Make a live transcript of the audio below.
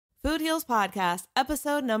Food Heals Podcast,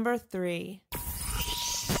 episode number 3.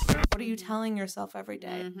 What are you telling yourself every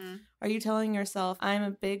day? Mm-hmm. Are you telling yourself, I'm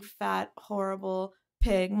a big, fat, horrible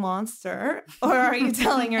pig monster? Or are you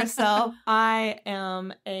telling yourself, I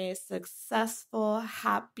am a successful,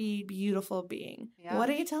 happy, beautiful being? Yeah.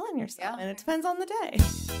 What are you telling yourself? Yeah. And it depends on the day.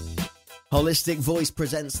 Holistic Voice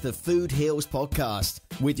presents the Food Heals Podcast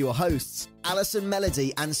with your hosts, Allison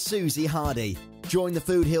Melody and Suzy Hardy. Join the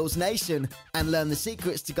Food Heals Nation and learn the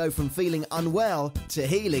secrets to go from feeling unwell to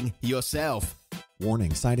healing yourself.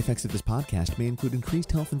 Warning, side effects of this podcast may include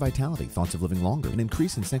increased health and vitality, thoughts of living longer, an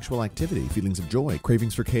increase in sexual activity, feelings of joy,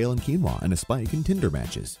 cravings for kale and quinoa, and a spike in Tinder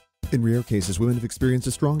matches. In rare cases, women have experienced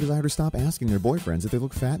a strong desire to stop asking their boyfriends if they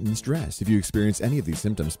look fat and in stress. If you experience any of these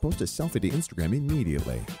symptoms, post a selfie to Instagram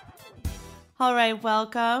immediately. All right,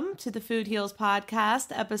 welcome to the Food Heals Podcast,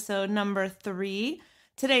 episode number 3.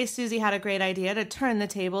 Today, Suzy had a great idea to turn the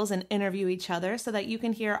tables and interview each other so that you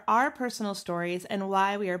can hear our personal stories and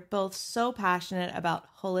why we are both so passionate about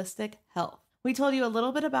holistic health. We told you a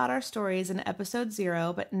little bit about our stories in episode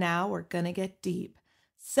 0, but now we're going to get deep.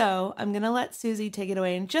 So I'm going to let Suzy take it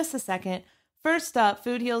away in just a second. First up,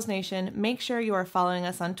 Food Heals Nation, make sure you are following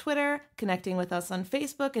us on Twitter, connecting with us on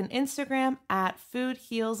Facebook and Instagram at Food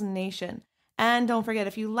Heals Nation. And don't forget,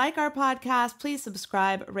 if you like our podcast, please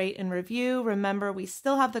subscribe, rate, and review. Remember, we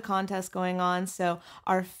still have the contest going on, so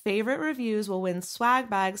our favorite reviews will win swag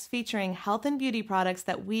bags featuring health and beauty products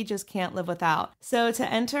that we just can't live without. So to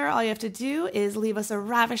enter, all you have to do is leave us a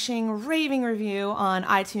ravishing, raving review on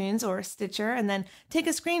iTunes or Stitcher, and then take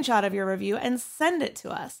a screenshot of your review and send it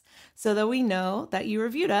to us so that we know that you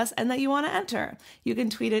reviewed us and that you want to enter. You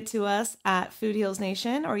can tweet it to us at Food Heals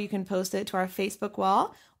Nation, or you can post it to our Facebook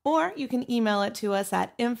wall, or you can email it to us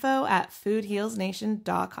at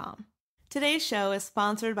info@foodhealsnation.com. Today's show is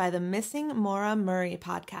sponsored by the Missing Maura Murray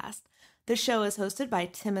podcast. The show is hosted by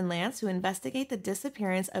Tim and Lance, who investigate the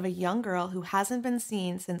disappearance of a young girl who hasn't been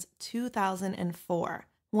seen since 2004.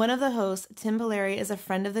 One of the hosts, Tim Polari, is a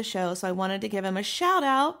friend of the show, so I wanted to give him a shout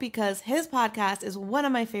out because his podcast is one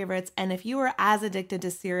of my favorites, and if you were as addicted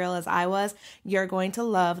to cereal as I was, you're going to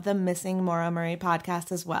love the Missing Maura Murray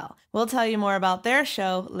podcast as well. We'll tell you more about their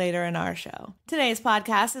show later in our show. Today's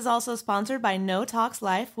podcast is also sponsored by No Tox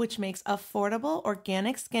Life, which makes affordable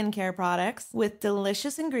organic skincare products with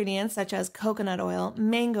delicious ingredients such as coconut oil,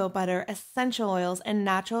 mango butter, essential oils, and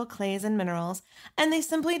natural clays and minerals, and they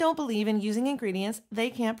simply don't believe in using ingredients they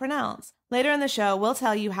can't pronounce. Later in the show, we'll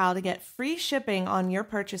tell you how to get free shipping on your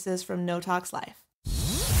purchases from No Tox Life.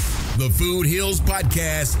 The Food Heals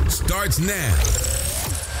Podcast starts now.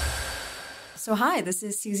 So hi, this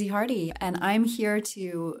is Suzy Hardy, and I'm here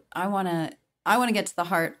to, I want to get to the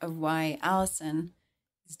heart of why Allison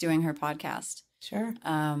is doing her podcast. Sure.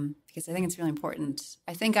 Because I think it's really important.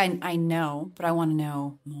 I think I know, but I want to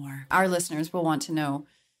know more. Our listeners will want to know,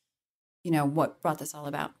 what brought this all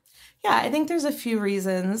about. Yeah, I think there's a few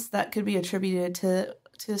reasons that could be attributed to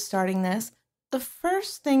starting this. The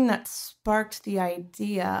first thing that sparked the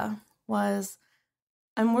idea was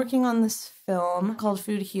I'm working on this film called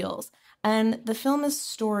Food Heals. And the film is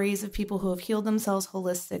stories of people who have healed themselves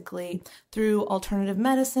holistically through alternative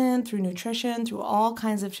medicine, through nutrition, through all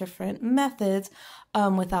kinds of different methods,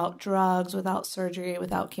 without drugs, without surgery,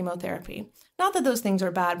 without chemotherapy. Not that those things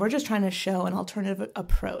are bad. We're just trying to show an alternative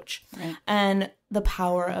approach. Right. And the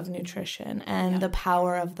power of nutrition and the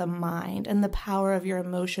power of the mind and the power of your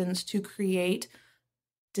emotions to create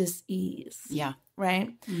dis-ease. Yeah.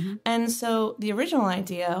 Right? Mm-hmm. And so the original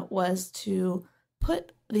idea was to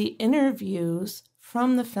put the interviews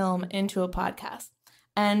from the film into a podcast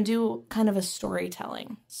and do kind of a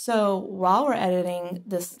storytelling. So while we're editing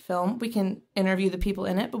this film, we can interview the people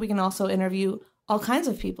in it, but we can also interview all kinds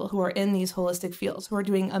of people who are in these holistic fields, who are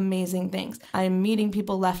doing amazing things. I'm meeting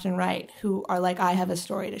people left and right who are like, I have a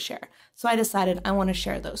story to share. So I decided I want to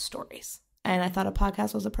share those stories. And I thought a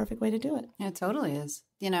podcast was a perfect way to do it. Yeah, it totally is.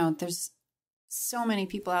 There's so many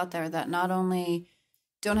people out there that not only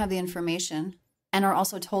don't have the information and are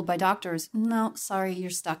also told by doctors, no, sorry, you're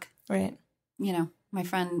stuck. Right. My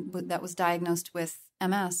friend that was diagnosed with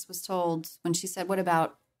MS was told when she said, what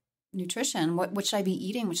about nutrition? What should I be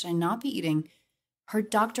eating? What should I not be eating? Her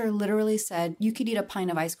doctor literally said, you could eat a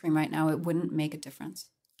pint of ice cream right now. It wouldn't make a difference.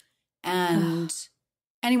 And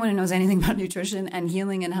anyone who knows anything about nutrition and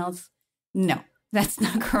healing and health, no, that's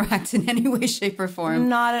not correct in any way, shape, or form.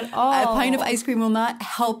 Not at all. A pint of ice cream will not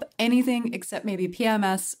help anything except maybe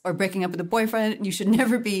PMS or breaking up with a boyfriend. You should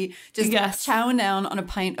never be just chowing down on a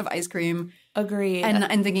pint of ice cream. Agreed.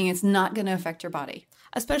 And thinking it's not going to affect your body.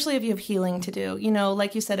 especially if you have healing to do. You know,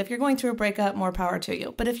 like you said, if you're going through a breakup, more power to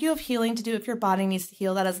you. But if you have healing to do, if your body needs to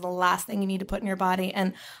heal, that is the last thing you need to put in your body.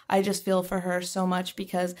 And I just feel for her so much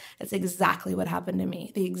because it's exactly what happened to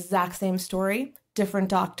me. The exact same story, different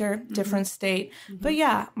doctor, different state. But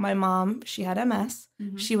yeah, my mom, she had MS.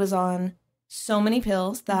 She was on so many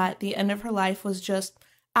pills that the end of her life was just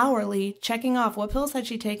hourly checking off what pills had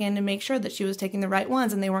she taken to make sure that she was taking the right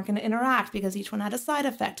ones and they weren't going to interact because each one had a side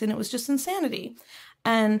effect, and it was just insanity.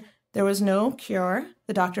 And there was no cure.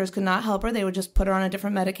 The doctors could not help her. They would just put her on a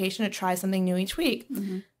different medication to try something new each week.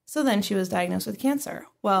 So then she was diagnosed with cancer.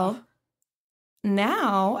 Well,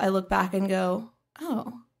 now I look back and go,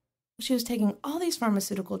 oh, she was taking all these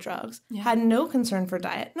pharmaceutical drugs, had no concern for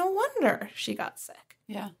diet. No wonder she got sick.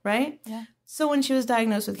 Yeah. Right? Yeah. So when she was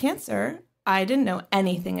diagnosed with cancer, I didn't know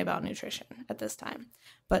anything about nutrition at this time.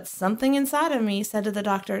 But something inside of me said to the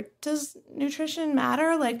doctor, does nutrition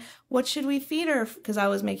matter? Like, what should we feed her? Because I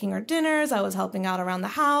was making her dinners. I was helping out around the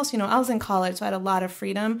house. You know, I was in college, so I had a lot of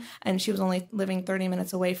freedom. And she was only living 30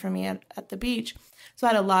 minutes away from me at the beach. So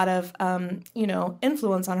I had a lot of,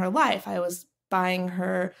 influence on her life. I was buying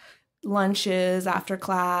her lunches after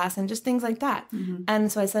class and just things like that.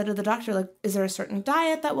 And so I said to the doctor, like, is there a certain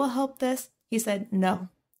diet that will help this? He said, no,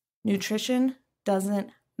 nutrition doesn't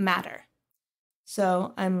matter.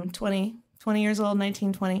 So I'm 20 years old,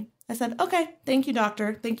 1920. I said, okay, thank you,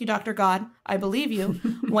 doctor. Thank you, Dr. God. I believe you.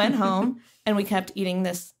 Went home and we kept eating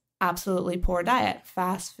this absolutely poor diet,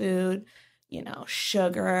 fast food,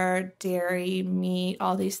 sugar, dairy, meat,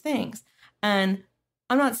 all these things. And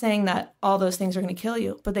I'm not saying that all those things are going to kill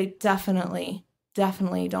you, but they definitely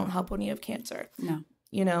don't help when you have cancer.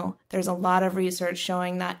 No. There's a lot of research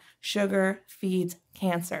showing that sugar feeds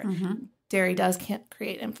cancer. Dairy does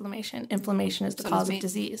create inflammation. Inflammation is the cause of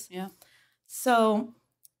disease. Yeah. So,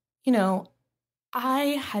 I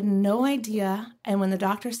had no idea. And when the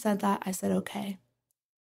doctor said that, I said, okay.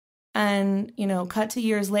 And, cut to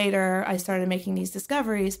years later, I started making these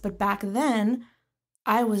discoveries. But back then,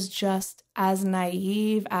 I was just as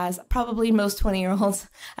naive as probably most 20-year-olds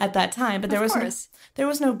at that time. But there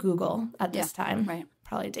was no Google at this time. Right.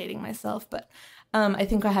 Probably dating myself, but I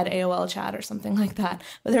think I had AOL chat or something like that.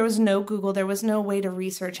 But there was no Google. There was no way to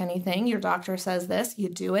research anything. Your doctor says this, you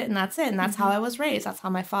do it, and that's it. And that's how I was raised. That's how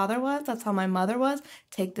my father was. That's how my mother was.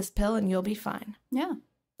 Take this pill and you'll be fine. Yeah.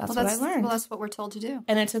 That's what I learned. Well, that's what we're told to do.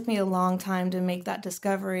 And it took me a long time to make that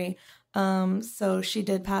discovery. So she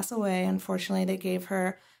did pass away. Unfortunately, they gave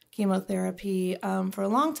her chemotherapy for a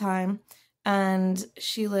long time. And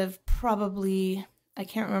she lived probably, I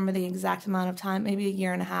can't remember the exact amount of time, maybe a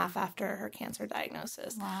year and a half after her cancer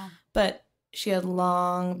diagnosis. Wow. But she had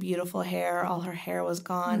long, beautiful hair. All her hair was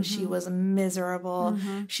gone. She was miserable.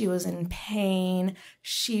 She was in pain.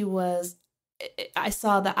 I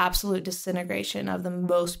saw the absolute disintegration of the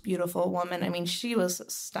most beautiful woman. I mean, she was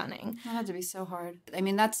stunning. That had to be so hard. I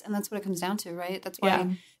mean, that's what it comes down to, right? That's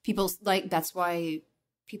why that's why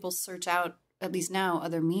people search out, at least now,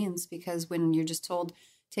 other means, because when you're just told,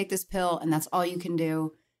 take this pill and that's all you can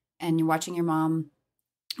do, and you're watching your mom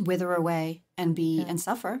wither away and and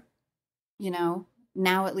suffer,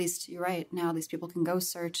 now at least you're right. Now these people can go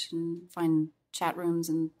search and find chat rooms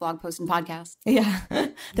and blog posts and podcasts. Yeah.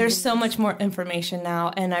 There's so much more information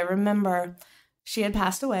now. And I remember she had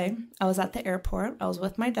passed away. I was at the airport. I was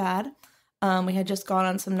with my dad. We had just gone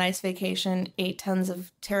on some nice vacation, ate tons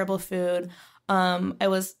of terrible food. I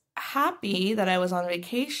was happy that I was on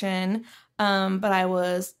vacation, but I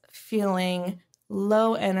was feeling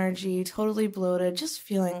low energy, totally bloated, just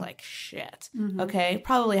feeling like shit. Okay.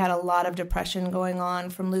 Probably had a lot of depression going on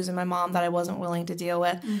from losing my mom that I wasn't willing to deal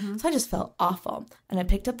with. So I just felt awful. And I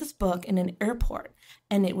picked up this book in an airport,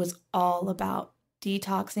 and it was all about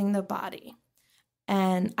detoxing the body.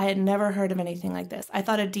 And I had never heard of anything like this. I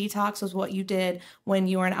thought a detox was what you did when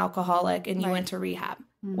you were an alcoholic and you went to rehab,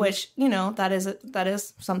 which, that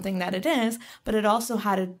is something that it is, but it also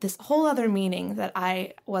had this whole other meaning that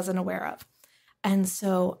I wasn't aware of. And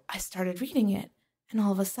so I started reading it, and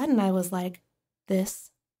all of a sudden I was like, this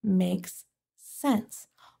makes sense.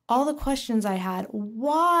 All the questions I had,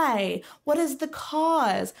 why? What is the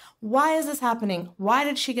cause? Why is this happening? Why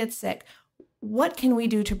did she get sick? What can we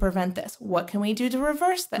do to prevent this? What can we do to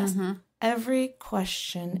reverse this? Every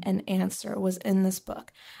question and answer was in this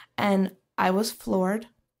book. And I was floored,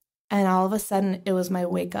 and all of a sudden it was my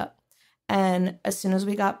wake up. And as soon as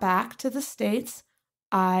we got back to the States,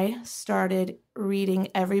 I started reading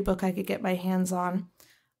every book I could get my hands on.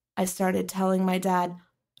 I started telling my dad,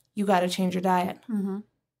 you got to change your diet.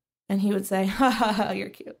 And he would say, ha, ha, ha, you're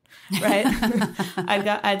cute, right?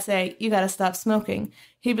 I'd say, you got to stop smoking.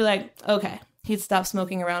 He'd be like, okay. He'd stop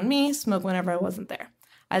smoking around me, smoke whenever I wasn't there.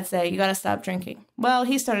 I'd say, you got to stop drinking. Well,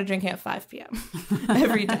 he started drinking at 5 p.m.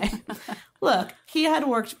 every day. Look, he had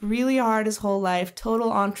worked really hard his whole life,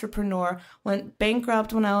 total entrepreneur, went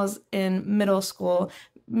bankrupt when I was in middle school,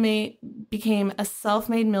 became a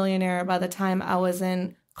self-made millionaire by the time I was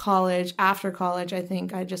in college. After college, I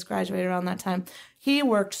think I just graduated around that time. He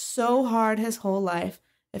worked so hard his whole life.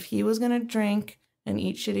 If he was going to drink and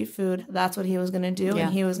eat shitty food, that's what he was going to do,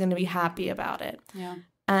 and he was going to be happy about it. Yeah.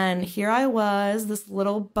 And here I was, this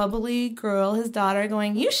little bubbly girl, his daughter,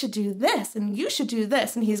 going, you should do this, and you should do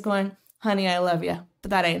this. And he's going, honey, I love you,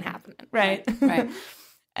 but that ain't happening, right? Right.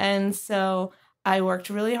 And so I worked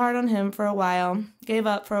really hard on him for a while, gave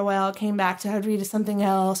up for a while, came back to it. I'd read something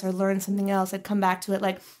else or learn something else. I'd come back to it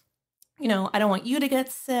like, I don't want you to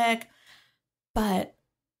get sick. But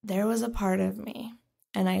there was a part of me,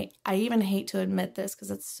 and I even hate to admit this because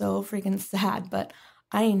it's so freaking sad, but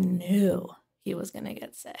I knew he was going to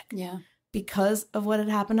get sick. Yeah. Because of what had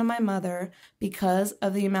happened to my mother, because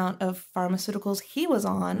of the amount of pharmaceuticals he was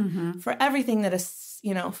on, for everything that is,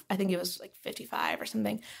 I think it was like 55 or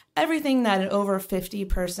something, everything that an over 50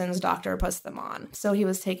 person's doctor puts them on. So he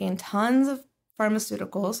was taking tons of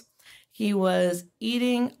pharmaceuticals. He was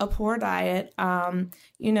eating a poor diet.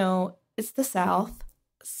 It's the South.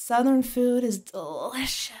 Southern food is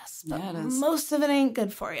delicious, but most of it ain't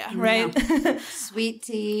good for you, right? Yeah. Sweet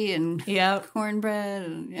tea and cornbread.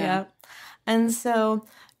 And, And so,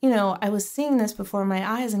 I was seeing this before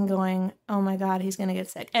my eyes and going, oh my God, he's going to get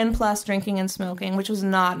sick. And plus drinking and smoking, which was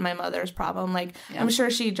not my mother's problem. Like, I'm sure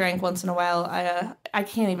she drank once in a while. I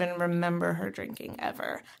can't even remember her drinking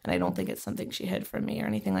ever. And I don't think it's something she hid from me or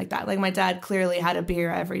anything like that. Like, my dad clearly had a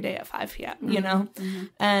beer every day at 5 p.m.,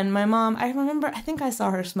 And my mom, I think I saw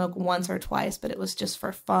her smoke once or twice, but it was just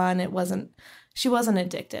for fun. She wasn't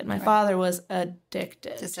addicted. My father was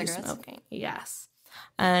addicted to smoking. Yes.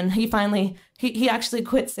 And he finally, he actually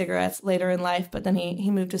quit cigarettes later in life, but then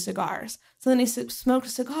he moved to cigars. So then he smoked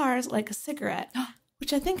cigars like a cigarette,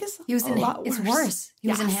 which I think is a lot worse. It's worse. He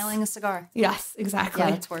was inhaling a cigar. Yes, exactly.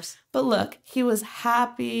 Yeah, that's worse. But look, he was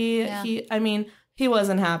happy. Yeah. He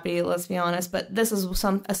wasn't happy, let's be honest, but this is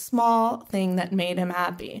a small thing that made him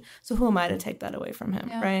happy. So who am I to take that away from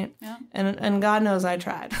him, right? Yeah. And God knows I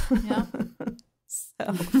tried. Yeah.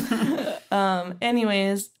 So,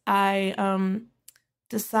 anyways, I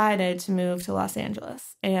decided to move to Los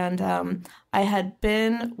Angeles. And I had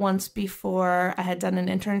been once before. I had done an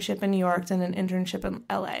internship in New York and an internship in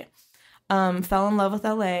LA. Fell in love with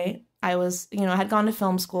LA. I was, I had gone to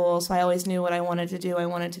film school, so I always knew what I wanted to do. I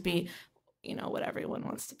wanted to be, what everyone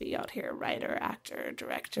wants to be out here, writer, actor,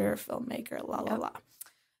 director, filmmaker, la, la, la.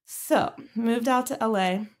 So moved out to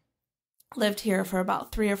LA, lived here for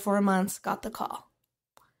about 3 or 4 months, got the call.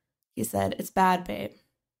 He said, it's bad, babe.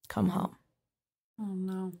 Come home. Oh,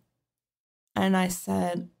 no. And I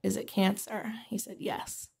said, is it cancer? He said,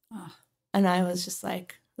 yes. Oh. And I was just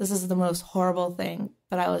like, this is the most horrible thing.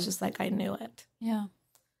 But I was just like, I knew it. Yeah.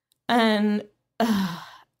 And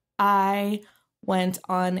I went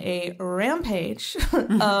on a rampage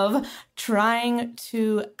of trying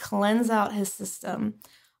to cleanse out his system.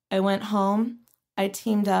 I went home. I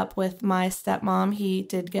teamed up with my stepmom. He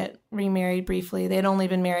did get remarried briefly. They had only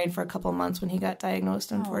been married for a couple months when he got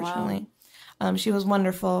diagnosed, unfortunately. Oh, wow. She was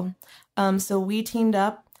wonderful. So we teamed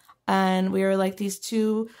up, and we were like these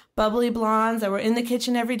two bubbly blondes that were in the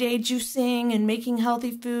kitchen every day juicing and making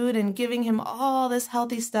healthy food and giving him all this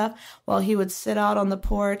healthy stuff while he would sit out on the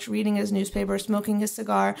porch reading his newspaper, smoking his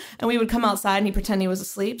cigar. And we would come outside and he'd pretend he was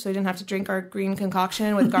asleep so he didn't have to drink our green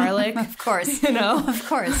concoction with garlic. Of course. Of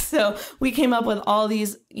course. So we came up with all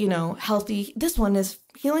these, healthy, this one is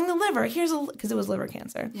healing the liver. Because it was liver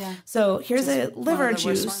cancer. Yeah. So here's a liver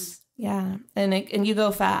juice. Yeah. And you go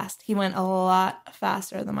fast. He went a lot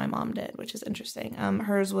faster than my mom did, which is interesting.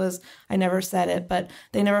 Hers was, I never said it, but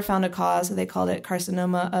they never found a cause. So they called it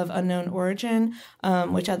carcinoma of unknown origin,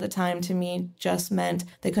 which at the time to me just meant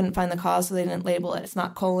they couldn't find the cause. So they didn't label it. It's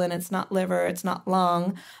not colon. It's not liver. It's not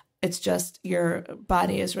lung. It's just your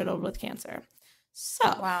body is riddled with cancer. So,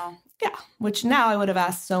 wow. Yeah, which now I would have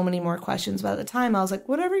asked so many more questions. But at the time I was like,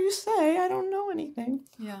 whatever you say, I don't know anything.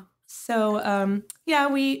 Yeah. So,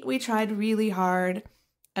 we tried really hard.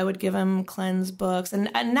 I would give him cleanse books. And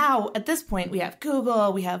now at this point, we have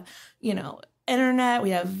Google, we have, internet,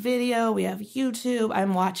 we have video, we have YouTube.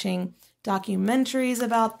 I'm watching documentaries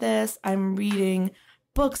about this. I'm reading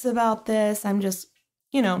books about this. I'm just,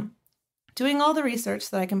 doing all the research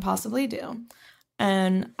that I can possibly do.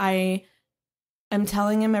 And I am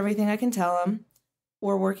telling him everything I can tell him.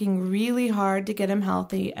 We're working really hard to get him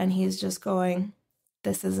healthy. And he's just going,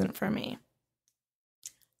 this isn't for me.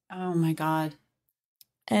 Oh my God.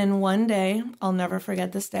 And one day, I'll never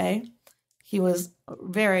forget this day, he was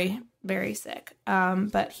very, very sick,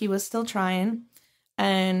 but he was still trying.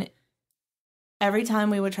 And every time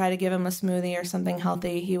we would try to give him a smoothie or something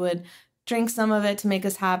healthy, he would drink some of it to make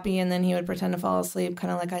us happy, and then he would pretend to fall asleep,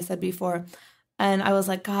 kind of like I said before. And I was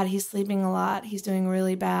like, God, he's sleeping a lot. He's doing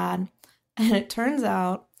really bad. And it turns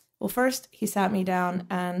out, well, first he sat me down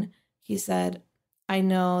and he said, I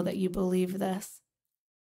know that you believe this,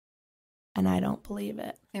 and I don't believe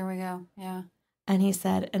it. There we go. Yeah. And he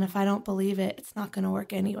said, and if I don't believe it, it's not going to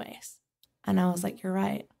work anyways. And I was like, you're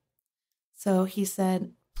right. So he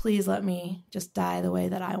said, please let me just die the way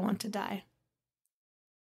that I want to die.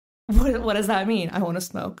 What does that mean? I want to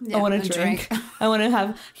smoke. Yeah, I want to drink. I want to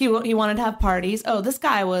have, he wanted to have parties. Oh, this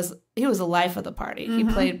guy was the life of the party. He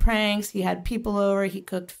played pranks. He had people over. He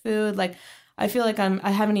cooked food. Like, I feel like I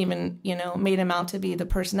haven't even, made him out to be the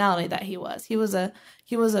personality that he was. He was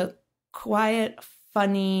a quiet,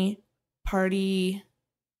 funny, party,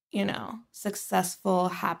 successful,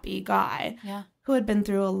 happy guy. Yeah. Who had been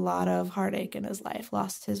through a lot of heartache in his life.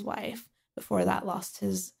 Lost his wife. Before that, lost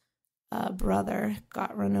his brother,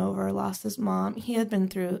 got run over, lost his mom. He had been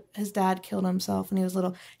through, his dad killed himself when he was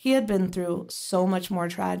little. He had been through so much more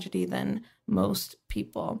tragedy than most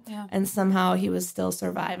people. Yeah. And somehow he was still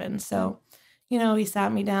surviving. So, he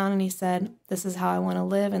sat me down and he said, this is how I want to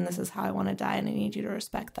live and this is how I want to die, and I need you to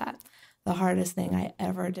respect that. The hardest thing I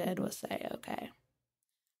ever did was say, okay.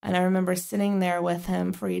 And I remember sitting there with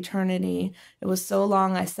him for eternity. It was so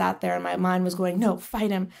long I sat there and my mind was going, no,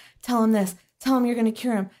 fight him. Tell him this. Tell him you're going to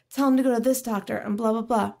cure him. Tell him to go to this doctor and blah, blah,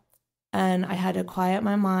 blah. And I had to quiet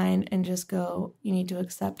my mind and just go, you need to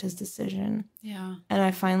accept his decision. Yeah. And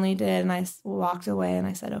I finally did. And I walked away and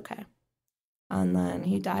I said, okay. And then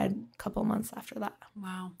he died a couple months after that.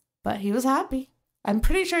 Wow. But he was happy. I'm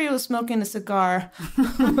pretty sure he was smoking a cigar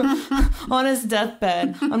on his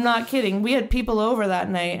deathbed. I'm not kidding. We had people over that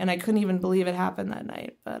night, and I couldn't even believe it happened that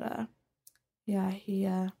night. But,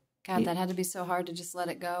 yeah, God, that had to be so hard to just let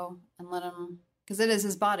it go and let him, because it is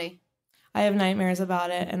his body. I have nightmares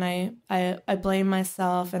about it, and I blame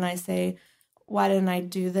myself, and I say, why didn't I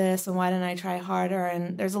do this, and why didn't I try harder?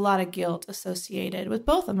 And there's a lot of guilt associated with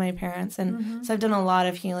both of my parents, and so I've done a lot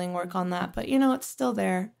of healing work on that. But, it's still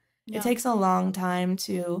there. Yeah. It takes a long time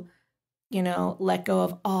to, let go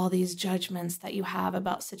of all these judgments that you have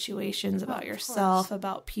about situations, about yourself,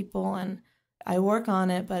 about people. And I work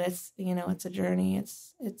on it, but it's, it's a journey.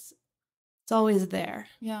 It's always there.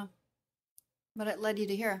 Yeah. But it led you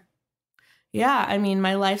to here. Yeah. I mean,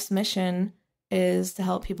 my life's mission is to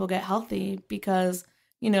help people get healthy because,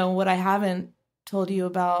 what I haven't told you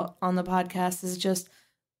about on the podcast is just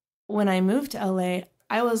when I moved to LA,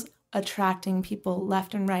 I was attracting people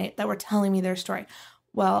left and right that were telling me their story.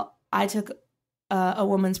 Well, I took a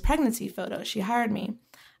woman's pregnancy photo. She hired me.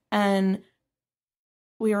 And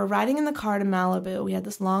we were riding in the car to Malibu. We had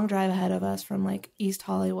this long drive ahead of us from like East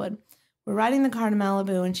Hollywood. We're riding the car to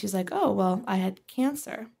Malibu and she's like, oh, well, I had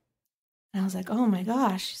cancer. And I was like, oh my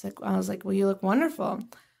gosh. I was like, well, you look wonderful.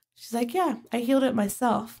 She's like, yeah, I healed it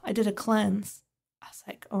myself. I did a cleanse. I was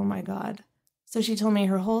like, oh my God. So she told me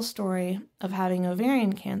her whole story of having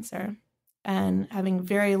ovarian cancer and having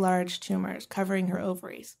very large tumors covering her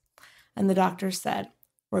ovaries. And the doctor said,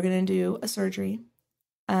 we're going to do a surgery.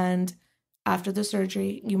 And after the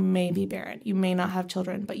surgery, you may be barren. You may not have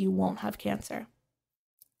children, but you won't have cancer.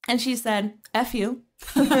 And she said, F you.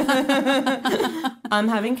 I'm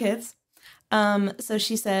having kids. So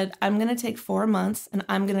she said, I'm going to take 4 months and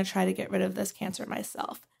I'm going to try to get rid of this cancer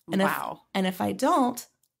myself. And wow. If I don't,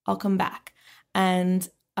 I'll come back. And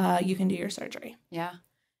you can do your surgery. Yeah.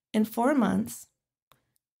 In 4 months,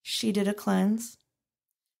 she did a cleanse.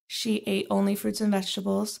 She ate only fruits and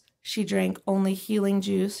vegetables. She drank only healing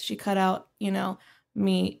juice. She cut out,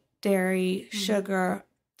 meat, dairy, sugar,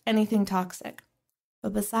 anything toxic.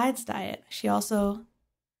 But besides diet, she also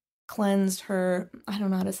cleansed her, I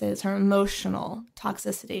don't know how to say this, her emotional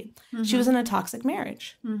toxicity. She was in a toxic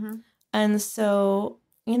marriage. And so,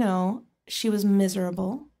 she was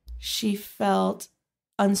miserable. She felt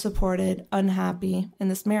unsupported, unhappy in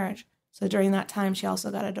this marriage. So during that time, she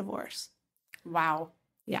also got a divorce. Wow.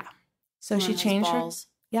 Yeah. So she changed her.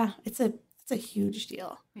 Yeah, it's a huge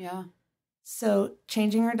deal. Yeah. So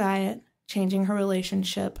changing her diet, changing her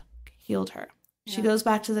relationship healed her. Yeah. She goes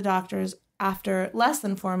back to the doctors after less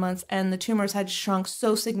than 4 months, and the tumors had shrunk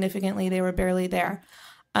so significantly they were barely there.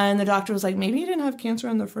 And the doctor was like, maybe you didn't have cancer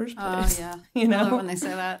in the first place. Oh, yeah. I love when they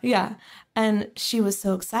say that. Yeah. And she was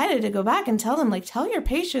so excited to go back and tell them, like, tell your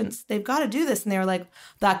patients they've got to do this. And they were like,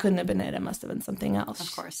 that couldn't have been it. It must have been something else.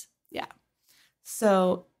 Of course. Yeah.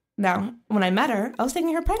 So Now, when I met her, I was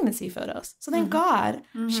taking her pregnancy photos. So thank God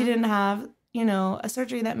she didn't have, a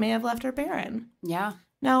surgery that may have left her barren. Yeah.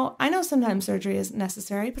 Now, I know sometimes surgery is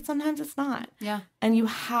necessary, but sometimes it's not. Yeah. And you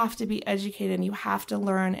have to be educated, and you have to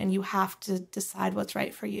learn, and you have to decide what's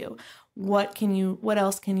right for you. What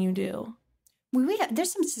else can you do?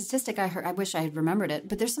 There's some statistic I heard, I wish I had remembered it,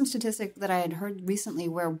 but there's some statistic that I had heard recently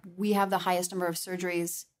where we have the highest number of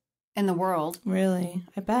surgeries in the world. Really?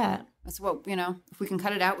 I bet. That's what, if we can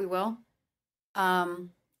cut it out, we will.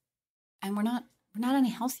 And we're not any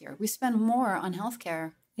healthier. We spend more on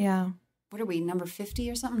healthcare. Yeah. What are we, number 50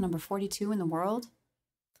 or something? Number 42 in the world?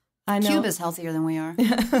 I know. Cuba's healthier than we are.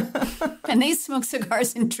 And they smoke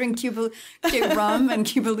cigars and drink Cuba rum and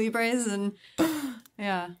Cuba Libres and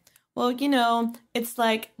yeah. Well, it's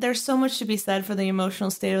like there's so much to be said for the emotional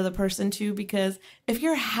state of the person too, because if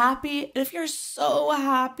you're so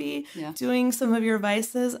happy doing some of your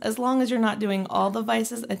vices, as long as you're not doing all the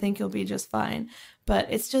vices, I think you'll be just fine. But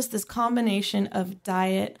it's just this combination of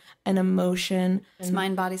diet and emotion. It's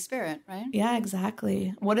mind, body, spirit, right? Yeah,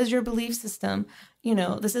 exactly. What is your belief system?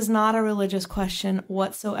 This is not a religious question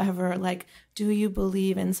whatsoever. Like, do you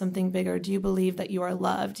believe in something bigger? Do you believe that you are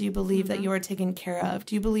loved? Do you believe that you are taken care of?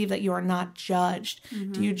 Do you believe that you are not judged?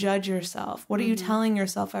 Do you judge yourself? What are you telling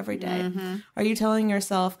yourself every day? Are you telling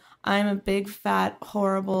yourself, I'm a big, fat,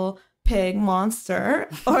 horrible pig monster?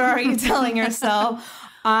 Or are you telling yourself,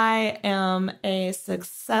 I am a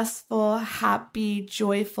successful, happy,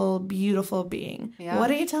 joyful, beautiful being? Yeah.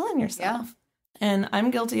 What are you telling yourself? Yeah. And I'm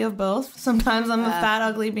guilty of both. Sometimes I'm a fat,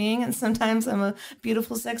 ugly being, and sometimes I'm a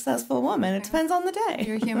beautiful, successful woman. It depends on the day.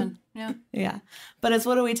 You're human. Yeah. Yeah. But it's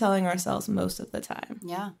what are we telling ourselves most of the time?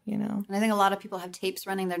 Yeah. And I think a lot of people have tapes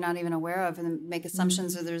running they're not even aware of and make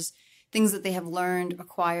assumptions or there's things that they have learned,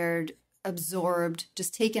 acquired, absorbed,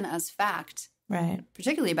 just taken as fact. Right.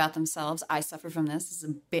 Particularly about themselves. I suffer from this.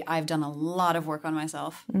 I've done a lot of work on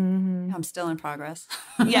myself. I'm still in progress.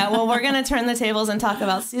 Yeah, well, we're going to turn the tables and talk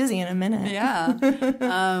about Suzy in a minute. Yeah.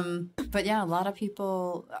 But yeah, a lot of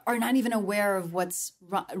people are not even aware of what's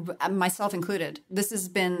wrong, myself included. This has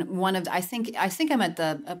been one of, I think I'm at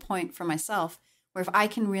a point for myself where if I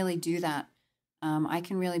can really do that, I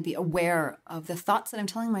can really be aware of the thoughts that I'm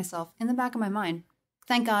telling myself in the back of my mind.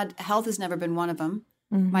 Thank God health has never been one of them.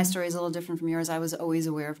 My story is a little different from yours. I was always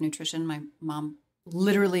aware of nutrition. My mom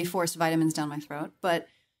literally forced vitamins down my throat, but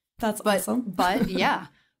that's awesome. But yeah,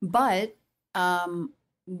 but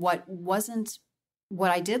what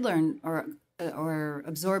I did learn or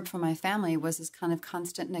absorb from my family was this kind of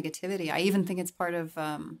constant negativity. I even think it's part of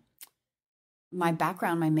my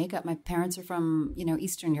background, my makeup. My parents are from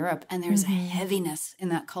Eastern Europe, and there's a heaviness in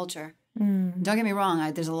that culture. Don't get me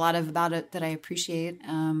wrong. There's a lot about it that I appreciate,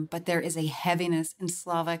 but there is a heaviness in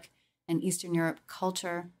Slavic and Eastern Europe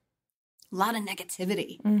culture, a lot of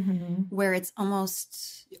negativity, where it's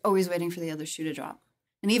almost always waiting for the other shoe to drop.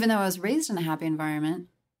 And even though I was raised in a happy environment,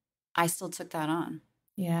 I still took that on.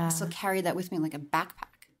 Yeah. I still carried that with me like a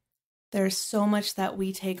backpack. There's so much that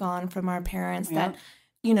we take on from our parents that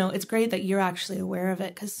it's great that you're actually aware of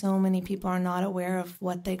it because so many people are not aware of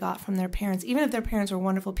what they got from their parents. Even if their parents were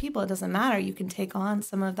wonderful people, it doesn't matter. You can take on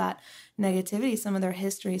some of that negativity, some of their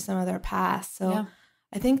history, some of their past. So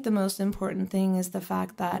I think the most important thing is the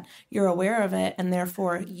fact that you're aware of it and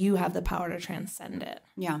therefore you have the power to transcend it.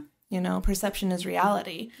 Yeah. Perception is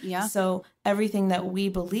reality. Yeah. So everything that we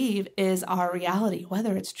believe is our reality,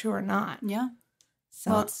 whether it's true or not. Yeah.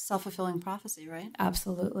 So well, it's self-fulfilling prophecy, right?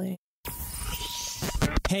 Absolutely.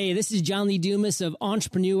 Hey, this is John Lee Dumas of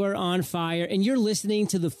Entrepreneur on Fire, and you're listening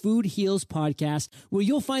to the Food Heals podcast, where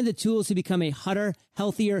you'll find the tools to become a hotter,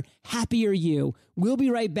 healthier, happier you. We'll be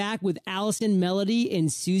right back with Allison, Melody, and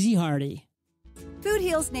Suzy Hardy. Food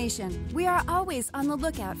Heals Nation, we are always on the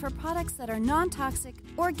lookout for products that are non-toxic,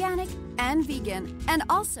 organic, and vegan, and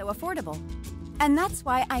also affordable. And that's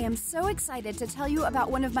why I am so excited to tell you about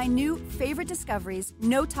one of my new favorite discoveries,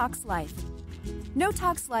 No Tox Life. No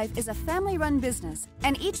Tox Life is a family-run business,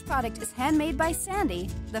 and each product is handmade by Sandy,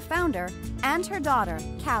 the founder, and her daughter,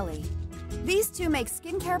 Callie. These two make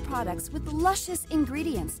skincare products with luscious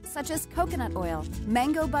ingredients such as coconut oil,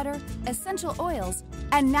 mango butter, essential oils,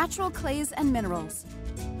 and natural clays and minerals.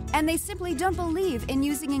 And they simply don't believe in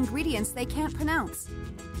using ingredients they can't pronounce.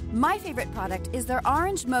 My favorite product is their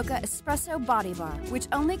Orange Mocha Espresso Body Bar, which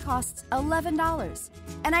only costs $11.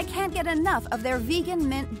 And I can't get enough of their Vegan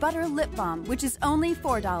Mint Butter Lip Balm, which is only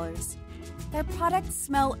 $4. Their products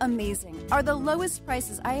smell amazing, are the lowest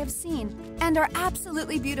prices I have seen, and are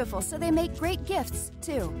absolutely beautiful, so they make great gifts,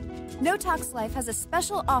 too. No Tox Life has a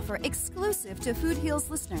special offer exclusive to Food Heals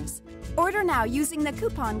listeners. Order now using the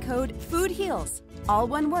coupon code FOODHEALS. all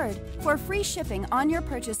one word, for free shipping on your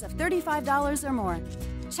purchase of $35 or more.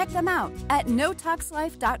 Check them out at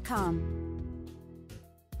notoxlife.com.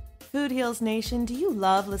 Food Heals Nation, do you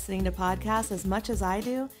love listening to podcasts as much as I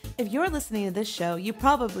do? If you're listening to this show, you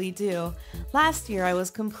probably do. Last year, I was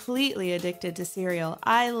completely addicted to cereal.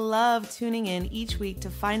 I love tuning in each week to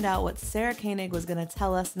find out what Sarah Koenig was going to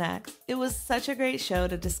tell us next. It was such a great show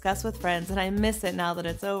to discuss with friends, and I miss it now that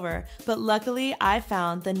it's over. But luckily, I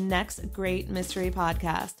found the next great mystery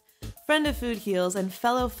podcast. Friend of Food Heals and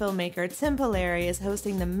fellow filmmaker Tim Polari is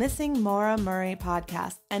hosting the Missing Maura Murray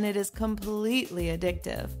podcast, and it is completely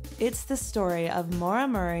addictive. It's the story of Maura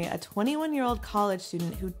Murray, a 21-year-old college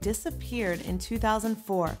student who disappeared in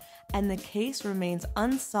 2004, and the case remains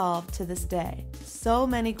unsolved to this day. So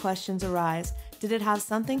many questions arise. Did it have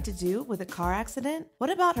something to do with a car accident?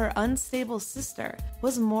 What about her unstable sister?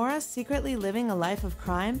 Was Maura secretly living a life of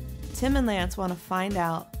crime? Tim and Lance want to find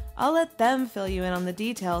out. I'll let them fill you in on the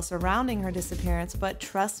details surrounding her disappearance, but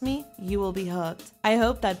trust me, you will be hooked. I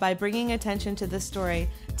hope that by bringing attention to this story,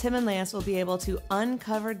 Tim and Lance will be able to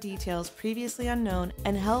uncover details previously unknown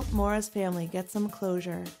and help Maura's family get some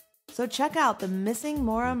closure. So check out the Missing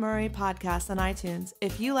Maura Murray podcast on iTunes.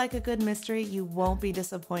 If you like a good mystery, you won't be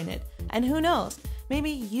disappointed. And who knows,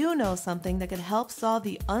 maybe you know something that could help solve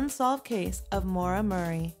the unsolved case of Maura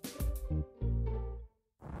Murray.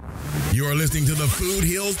 You're listening to the Food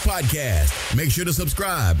Heals Podcast. Make sure to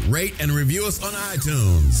subscribe, rate, and review us on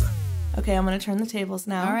iTunes. Okay, I'm going to turn the tables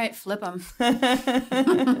now. All right, flip them.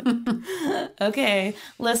 Okay,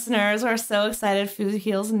 listeners, we're so excited, Food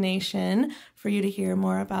Heals Nation, for you to hear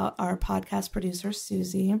more about our podcast producer,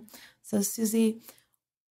 Suzy. So, Suzy,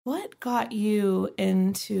 what got you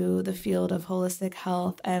into the field of holistic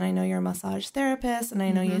health? And I know you're a massage therapist, and I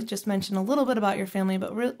know you just mentioned a little bit about your family,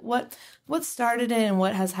 but what started it and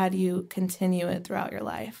what has had you continue it throughout your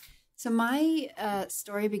life? So my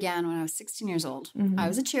story began when I was 16 years old. I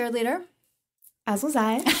was a cheerleader. As was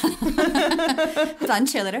I. Fun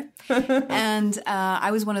cheerleader. And I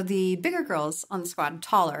was one of the bigger girls on the squad,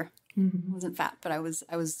 taller. I wasn't fat, but I was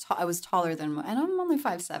taller than, and I'm only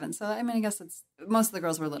 5'7", so I mean, I guess it's, most of the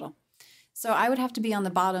girls were little. So I would have to be on the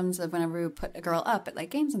bottoms of whenever we would put a girl up at like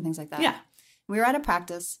games and things like that. Yeah. We were at a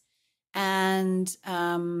practice, and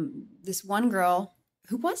this one girl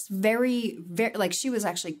who was very, very, like, she was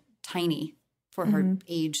actually tiny for her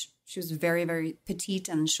age. She was very, very petite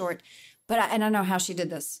and short. But I don't know how she did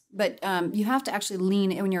this. But you have to actually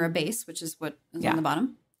lean in when you're a base, which is what is on the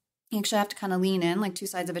bottom. You actually have to kind of lean in like two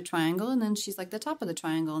sides of a triangle, and then she's like the top of the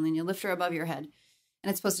triangle, and then you lift her above your head. And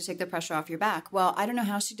it's supposed to take the pressure off your back. Well, I don't know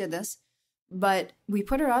how she did this, but we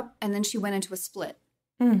put her up, and then she went into a split.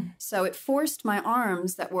 So it forced my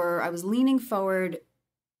arms that were, I was leaning forward,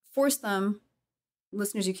 forced them.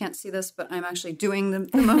 Listeners, you can't see this, but I'm actually doing the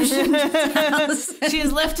motion.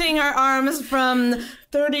 She's lifting her arms from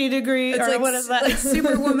 30 degrees, or like, what is that? Like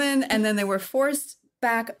Superwoman, and then they were forced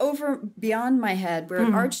back over beyond my head, where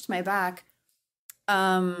it arched my back.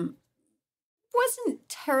 Wasn't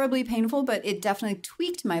terribly painful, but it definitely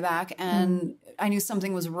tweaked my back, and I knew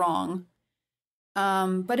something was wrong.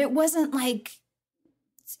 But it wasn't like,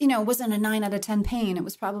 it wasn't a 9 out of 10 pain. It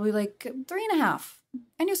was probably like 3.5.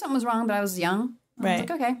 I knew something was wrong, but I was young. I was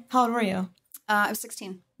like, okay. How old were you? I was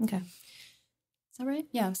 16. Okay. Is that right?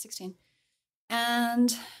 Yeah, I was 16.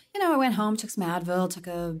 And, I went home, took some Advil, took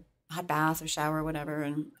a hot bath or shower or whatever.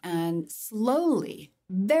 And slowly,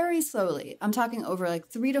 very slowly, I'm talking over like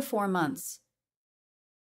 3 to 4 months,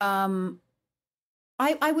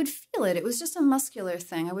 I would feel it. It was just a muscular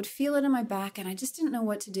thing. I would feel it in my back, and I just didn't know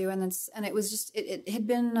what to do. And it was just, it had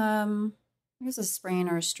been, it was a sprain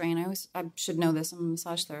or a strain. I should know this. I'm a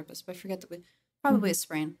massage therapist, but I forget that probably a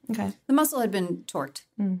sprain. Okay. The muscle had been torqued.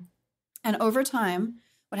 And over time,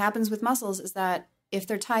 what happens with muscles is that if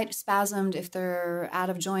they're tight, spasmed, if they're out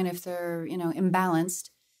of joint, if they're, imbalanced,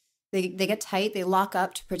 they get tight, they lock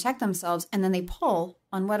up to protect themselves, and then they pull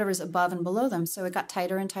on whatever's above and below them. So it got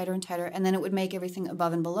tighter and tighter and tighter, and then it would make everything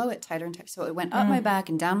above and below it tighter and tighter. So it went up my back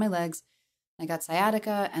and down my legs. I got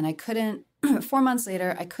sciatica, and I couldn't, 4 months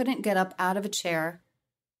later, I couldn't get up out of a chair.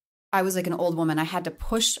 I was like an old woman. I had to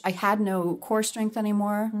push. I had no core strength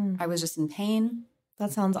anymore. I was just in pain.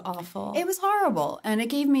 That sounds awful. It was horrible. And it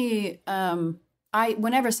gave me,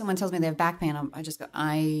 whenever someone tells me they have back pain, I just go,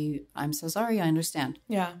 I'm so sorry. I understand.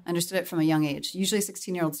 Yeah. I understood it from a young age. Usually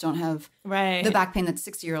 16-year-olds don't have the back pain that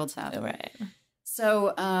 60-year-olds have. Right.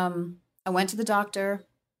 So I went to the doctor,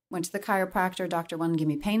 went to the chiropractor. Doctor wanted to give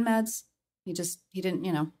me pain meds. He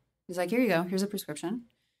didn't, he's like, here you go. Here's a prescription.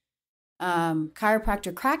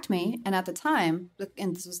 Chiropractor cracked me. And at the time,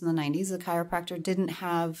 and this was in the 90s, the chiropractor didn't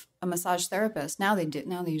have a massage therapist. Now they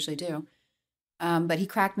usually do. But he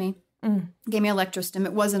cracked me, gave me electrostim.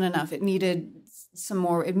 It wasn't enough. It needed some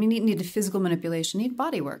more. It needed physical manipulation, needed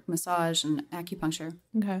body work, massage, and acupuncture.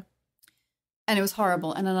 Okay. And it was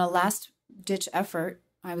horrible. And in a last-ditch effort,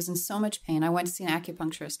 I was in so much pain. I went to see an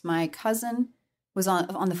acupuncturist. My cousin was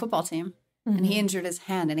on the football team, and he injured his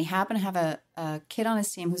hand. And he happened to have a kid on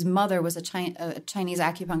his team whose mother was a Chinese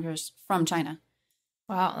acupuncturist from China.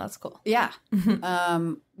 Wow, that's cool. Yeah.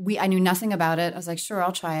 I knew nothing about it. I was like, sure,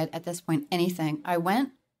 I'll try it. At this point, anything. I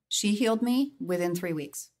went. She healed me within 3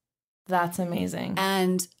 weeks. That's amazing.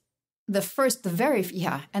 And especially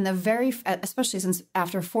since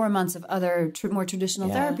after 4 months of other more traditional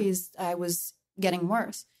therapies, I was getting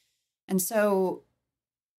worse. And so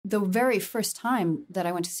the very first time that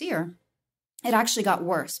I went to see her, it actually got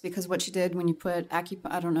worse because what she did when you put I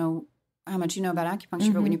don't know how much you know about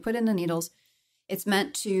acupuncture, but when you put in the needles, it's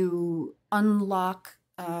meant to unlock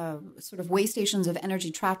sort of way stations of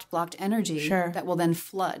energy, trapped, blocked energy that will then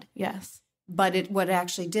flood. Yes. But what it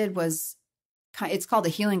actually did was, it's called a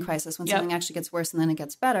healing crisis when something actually gets worse and then it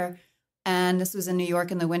gets better. And this was in New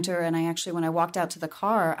York in the winter. And when I walked out to the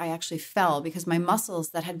car, I actually fell because my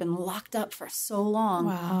muscles that had been locked up for so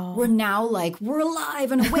long were now like, we're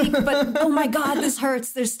alive and awake, but oh my God, this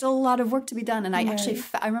hurts. There's still a lot of work to be done. And I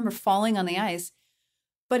I remember falling on the ice,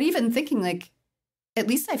 but even thinking like, at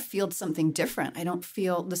least I feel something different. I don't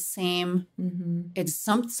feel the same. It's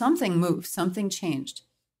something moved, something changed.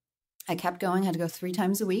 I kept going, had to go 3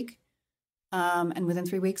 times a week. And within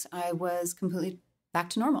 3 weeks, I was completely back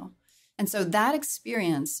to normal. And so that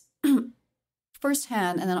experience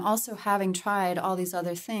firsthand, and then also having tried all these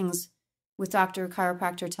other things with doctor,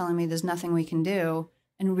 chiropractor telling me there's nothing we can do.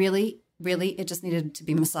 And really, it just needed to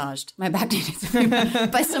be massaged. My back needed to be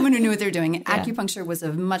by someone who knew what they were doing. Yeah. Acupuncture was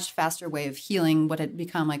a much faster way of healing what had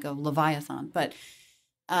become like a leviathan. But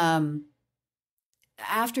after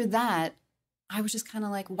that, I was just kind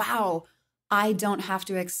of like, wow, I don't have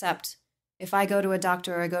to accept. If I go to a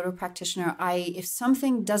doctor or I go to a practitioner,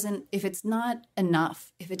 if it's not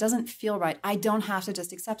enough, if it doesn't feel right, I don't have to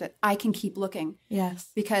just accept it. I can keep looking. Yes.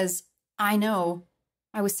 Because I know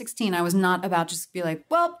I was 16. I was not about to just be like,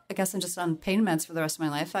 well, I guess I'm just on pain meds for the rest of my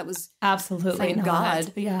life. That was absolutely thank not.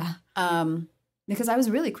 God. Yeah. Because I was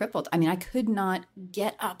really crippled. I mean, I could not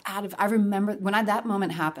get up out of, I remember when that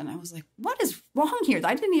moment happened, I was like, what is wrong here?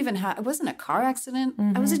 It wasn't a car accident.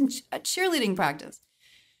 I was in a cheerleading practice.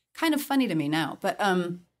 Kind of funny to me now. But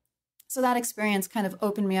so that experience kind of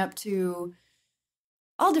opened me up to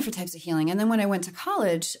all different types of healing. And then when I went to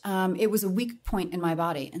college, it was a weak point in my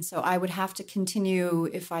body. And so I would have to continue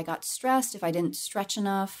if I got stressed, if I didn't stretch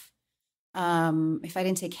enough, if I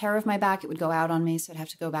didn't take care of my back, it would go out on me. So I'd have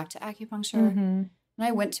to go back to acupuncture. And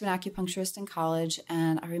I went to an acupuncturist in college.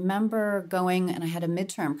 And I remember going, and I had a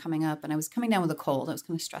midterm coming up, and I was coming down with a cold. I was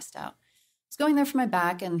kind of stressed out. I was going there for my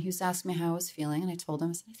back, and he was asking me how I was feeling. And I told him,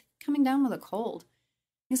 I said, I think I'm coming down with a cold.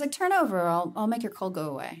 He's like, turn over. I'll make your cold go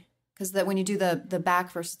away. Because when you do the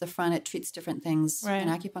back versus the front, it treats different things in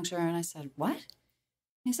acupuncture. And I said, what? And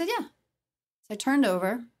he said, yeah. So I turned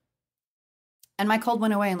over, and my cold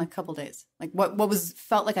went away in like a couple days. Like what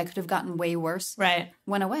felt like I could have gotten way worse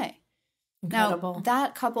went away. Incredible. Now,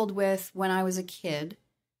 that coupled with when I was a kid,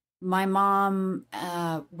 my mom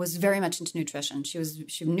was very much into nutrition.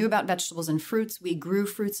 She knew about vegetables and fruits. We grew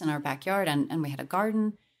fruits in our backyard, and we had a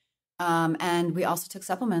garden. And we also took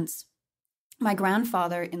supplements. My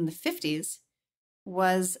grandfather in the 50s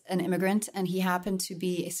was an immigrant, and he happened to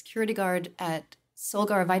be a security guard at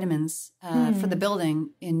Solgar Vitamins for the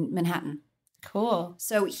building in Manhattan. Cool.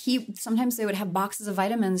 So sometimes they would have boxes of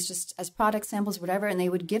vitamins just as product samples, whatever, and they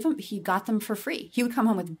would give him, he got them for free. He would come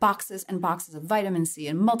home with boxes and boxes of vitamin C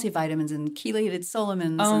and multivitamins and chelated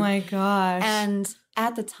solamins. Oh my gosh. And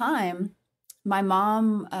at the time, my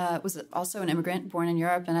mom was also an immigrant born in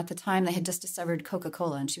Europe. And at the time they had just discovered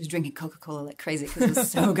Coca-Cola, and she was drinking Coca-Cola like crazy because it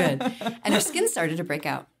was so good. And her skin started to break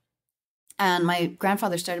out. And my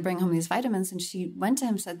grandfather started bringing home these vitamins, and she went to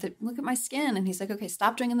him and said, look at my skin. And he's like, okay,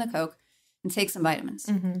 stop drinking the Coke and take some vitamins.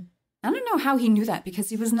 I don't know how he knew that, because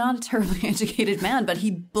he was not a terribly educated man, but he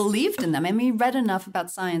believed in them. I mean, he read enough about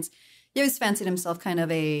science. He always fancied himself kind of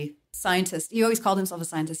a scientist. He always called himself a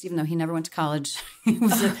scientist, even though he never went to college. He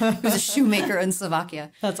was a shoemaker in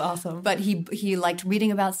Slovakia. That's awesome. But he liked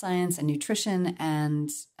reading about science and nutrition, and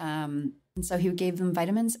so he gave them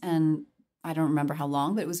vitamins, and I don't remember how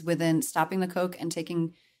long, but it was within stopping the Coke and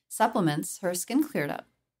taking supplements, her skin cleared up.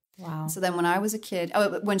 Wow. So then when I was a kid,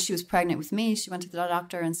 when she was pregnant with me, she went to the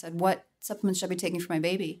doctor and said, what supplements should I be taking for my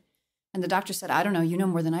baby? And the doctor said, I don't know. You know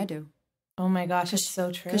more than I do. Oh my gosh, it's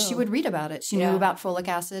so true. Because she would read about it. She knew about folic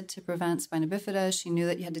acid to prevent spina bifida. She knew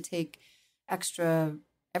that you had to take extra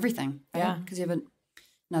everything, right? Yeah. Because you have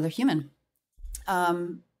another human.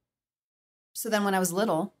 So then when I was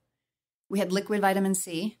little, we had liquid vitamin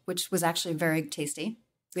C, which was actually very tasty.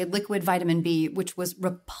 We had liquid vitamin B, which was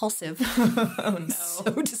repulsive. Oh, no.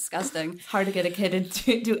 So disgusting. It's hard to get a kid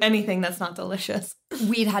to do anything that's not delicious.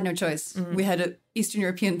 We'd had no choice. We had Eastern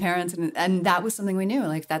European parents, and that was something we knew.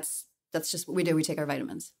 Like, that's just what we do. We take our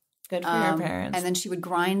vitamins. Good for your parents. And then she would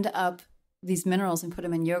grind up these minerals and put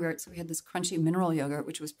them in yogurt. So we had this crunchy mineral yogurt,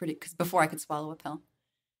 which was pretty, because before I could swallow a pill.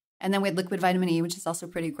 And then we had liquid vitamin E, which is also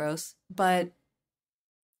pretty gross. But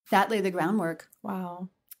that laid the groundwork. Wow.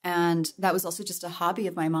 And that was also just a hobby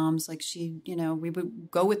of my mom's. Like, she, we would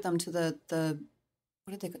go with them to the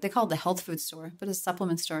what did they call it? The health food store, but a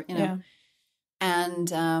supplement store, Yeah.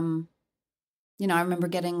 And, I remember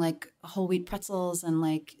getting like whole wheat pretzels and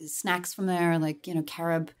like snacks from there, like,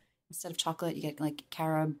 carob. Instead of chocolate, you get like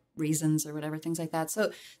carob raisins or whatever, things like that.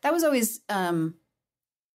 So that was always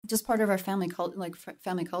just part of our family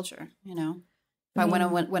family culture, But when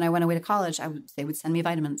I went away to college, they would send me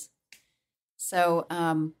vitamins. So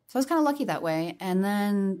I was kind of lucky that way. And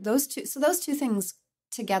then those two things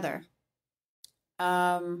together.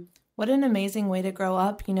 What an amazing way to grow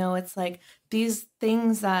up. It's like these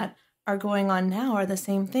things that are going on now are the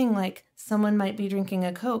same thing. Like, someone might be drinking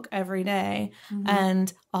a Coke every day,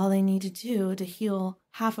 and all they need to do to heal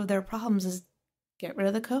half of their problems is get rid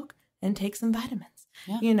of the Coke and take some vitamins,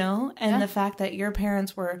 and the fact that your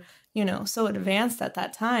parents were, so advanced at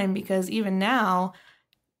that time, because even now,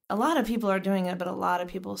 a lot of people are doing it, but a lot of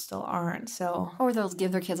people still aren't. So, or they'll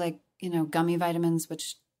give their kids like, gummy vitamins,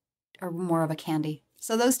 which are more of a candy.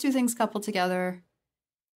 So those two things coupled together,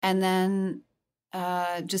 and then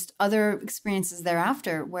just other experiences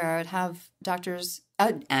thereafter where I'd have doctors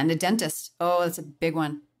and a dentist. Oh, that's a big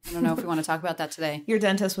one. I don't know if we want to talk about that today. Your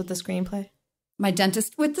dentist with the screenplay? My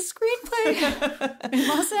dentist with the screenplay in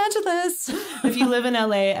Los Angeles. If you live in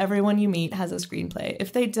LA, everyone you meet has a screenplay.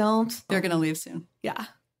 If they don't, they're going to leave soon. Yeah.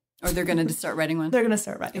 Or they're going to start writing one. They're going to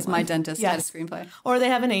start writing one. My dentist had a screenplay. Or they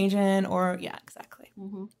have an agent, or, yeah, exactly.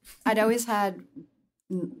 Mm-hmm. I'd always had,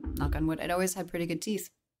 knock on wood, I'd always had pretty good teeth.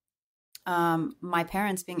 My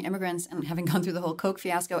parents being immigrants and having gone through the whole Coke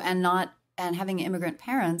fiasco and having immigrant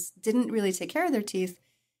parents didn't really take care of their teeth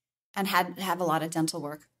and had to have a lot of dental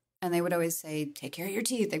work. And they would always say, take care of your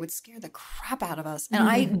teeth. They would scare the crap out of us. And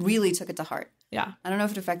I really took it to heart. Yeah. I don't know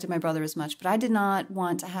if it affected my brother as much, but I did not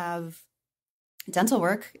want to have dental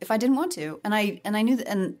work if I didn't want to. And I knew that,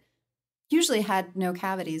 and usually had no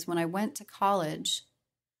cavities. When I went to college,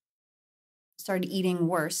 started eating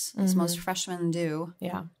worse, as most freshmen do.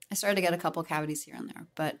 Yeah. I started to get a couple cavities here and there,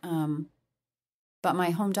 but my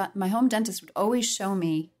home dentist would always show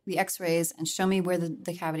me the X-rays and show me where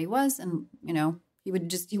the cavity was, and he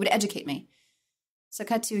would educate me. So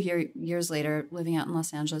cut to here years later, living out in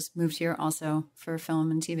Los Angeles, moved here also for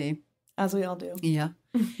film and TV, as we all do. Yeah,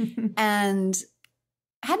 and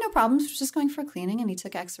I had no problems. Was just going for a cleaning, and he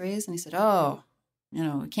took X-rays, and he said, "Oh,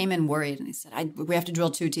 came in worried," and he said, "We have to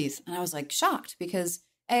drill 2 teeth," and I was like shocked because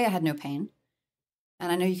I had no pain.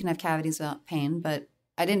 And I know you can have cavities without pain, but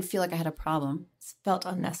I didn't feel like I had a problem. It felt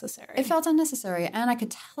unnecessary. It felt unnecessary. And I could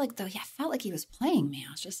tell, I felt like he was playing me.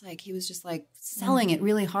 He was just like selling it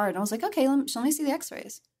really hard. And I was like, okay, let me see the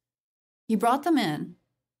X-rays. He brought them in.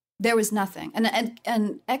 There was nothing.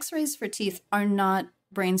 And X-rays for teeth are not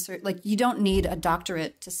brain surgery. Like, you don't need a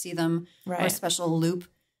doctorate to see them or a special loop.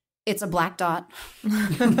 It's a black dot.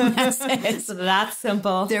 That's it. So that's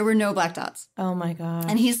simple. There were no black dots. Oh my God.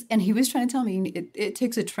 And he was trying to tell me it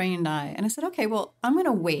takes a trained eye. And I said, okay, well, I'm going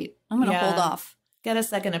to wait. I'm going to hold off. Get a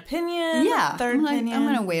second opinion. Yeah. Third opinion. I'm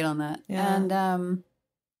going to wait on that. Yeah. And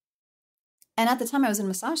at the time I was in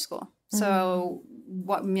massage school. So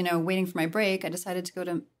waiting for my break, I decided to go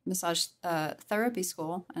to massage therapy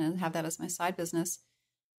school and have that as my side business.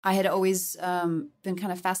 I had always been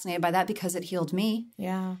kind of fascinated by that because it healed me.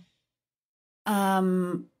 Yeah.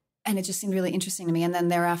 And it just seemed really interesting to me. And then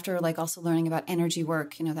thereafter, also learning about energy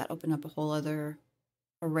work, that opened up a whole other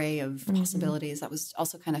array of possibilities. That was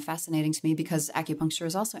also kind of fascinating to me because acupuncture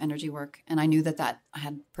is also energy work. And I knew that I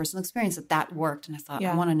had personal experience that worked. And I thought,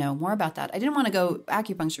 I want to know more about that. I didn't want to go,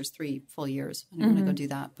 acupuncture is 3 full years. I didn't want to go do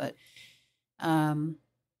that, but I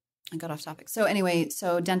got off topic. So anyway,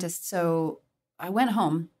 dentist. So I went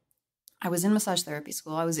home. I was in massage therapy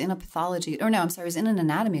school. I was in a I was in an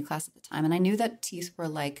anatomy class at the time. And I knew that teeth were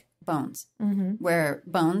like bones, where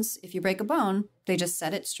bones, if you break a bone, they just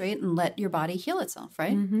set it straight and let your body heal itself,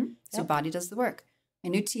 right? So your body does the work. I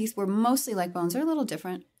knew teeth were mostly like bones. They're a little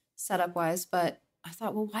different setup-wise, but I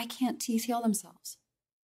thought, well, why can't teeth heal themselves?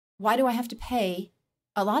 Why do I have to pay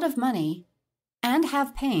a lot of money and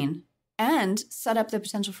have pain and set up the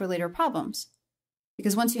potential for later problems.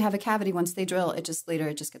 Because once you have a cavity, once they drill, it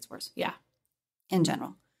just gets worse. Yeah. In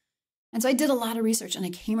general. And so I did a lot of research, and I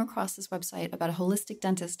came across this website about a holistic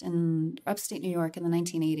dentist in upstate New York in the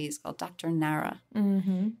 1980s called Dr. Nara.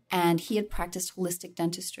 Mm-hmm. And he had practiced holistic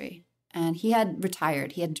dentistry. And he had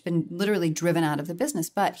retired. He had been literally driven out of the business.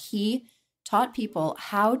 But he taught people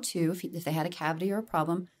how to, if they had a cavity or a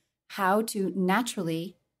problem, how to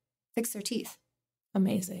naturally fix their teeth.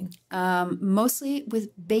 Amazing. Mostly with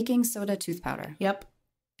baking soda tooth powder. Yep.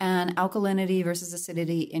 And alkalinity versus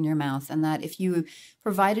acidity in your mouth. And that if you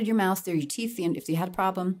provided your mouth through your teeth, if you had a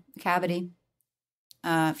problem, a cavity,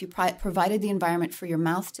 if you provided the environment for your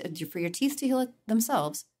mouth, for your teeth to heal it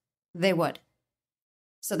themselves, they would.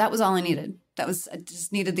 So that was all I needed. I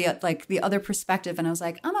just needed the other perspective. And I was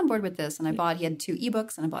like, I'm on board with this. And he had 2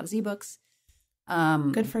 ebooks, and I bought his ebooks.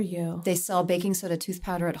 Good for you. They sell baking soda tooth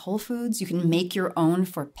powder at Whole Foods. You can make your own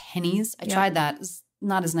for pennies. I tried that. It's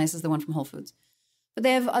not as nice as the one from Whole Foods. But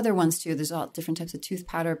they have other ones too. There's all different types of tooth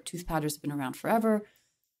powder. Tooth powders have been around forever.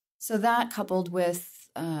 So that coupled with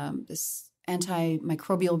this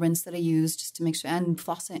antimicrobial rinse that I used just to make sure, and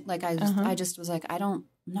flossing, I just was like, I'm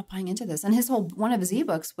not buying into this. And one of his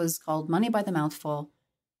ebooks was called Money by the Mouthful,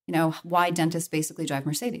 why dentists basically drive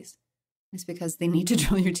Mercedes. It's because they need to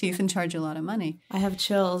drill your teeth and charge you a lot of money. I have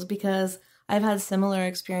chills because I've had similar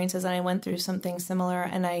experiences, and I went through something similar,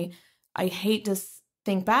 and I hate to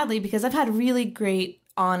think badly because I've had really great,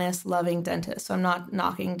 honest, loving dentists. So I'm not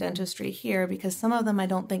knocking dentistry here because some of them I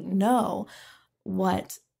don't think know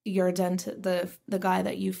what your dentist, the guy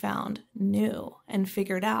that you found, knew and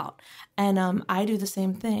figured out. And I do the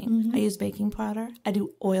same thing. Mm-hmm. I use baking powder. I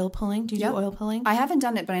do oil pulling. Do you do oil pulling? I haven't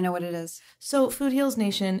done it, but I know what it is. So Food Heals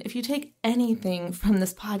Nation, if you take anything from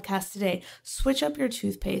this podcast today, switch up your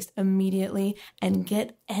toothpaste immediately and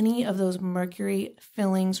get any of those mercury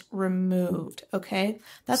fillings removed, okay?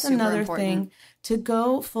 That's super another important thing. To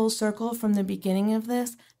go full circle from the beginning of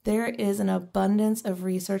this, there is an abundance of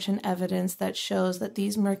research and evidence that shows that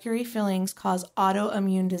these mercury fillings cause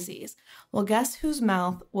autoimmune disease. Well, guess whose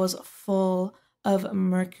mouth was full of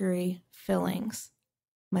mercury fillings?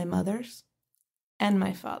 My mother's and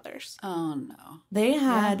my father's. Oh, no. They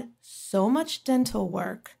had so much dental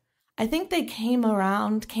work. I think they came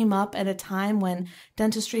up at a time when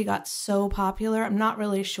dentistry got so popular. I'm not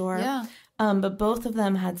really sure. Yeah. But both of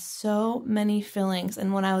them had so many fillings.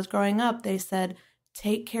 And when I was growing up, they said,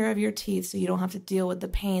 take care of your teeth so you don't have to deal with the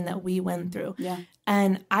pain that we went through. Yeah.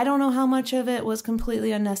 And I don't know how much of it was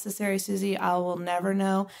completely unnecessary, Suzy. I will never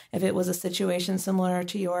know if it was a situation similar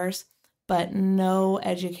to yours, but no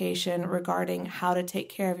education regarding how to take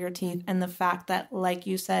care of your teeth and the fact that, like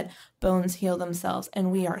you said, bones heal themselves.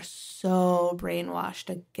 And we are so brainwashed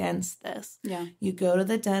against this. Yeah. You go to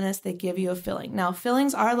the dentist, they give you a filling. Now,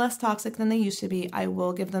 fillings are less toxic than they used to be. I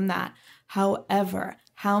will give them that. However,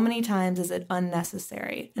 how many times is it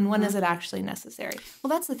unnecessary? And when is it actually necessary? Well,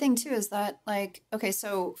 that's the thing, too, is that,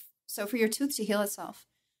 so for your tooth to heal itself,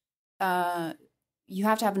 you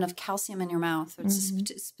have to have enough calcium in your mouth. It's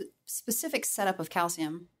a specific setup of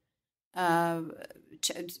calcium,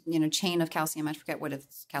 chain of calcium. I forget what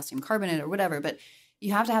it's, calcium carbonate or whatever, but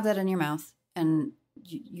you have to have that in your mouth. And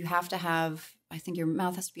you have to have, I think your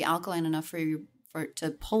mouth has to be alkaline enough for it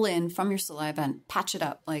to pull in from your saliva and patch it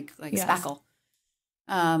up like spackle.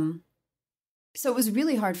 So it was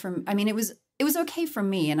really hard it was okay for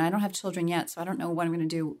me, and I don't have children yet, so I don't know what I'm going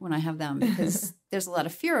to do when I have them because there's a lot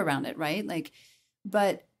of fear around it, right?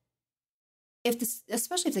 But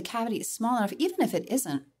especially if the cavity is small enough, even if it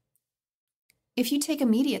isn't, if you take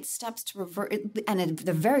immediate steps to revert it, and at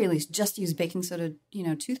the very least, just use baking soda,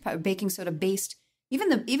 tooth powder, baking soda based, even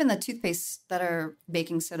the toothpastes that are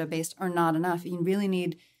baking soda based are not enough. You really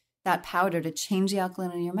need that powder to change the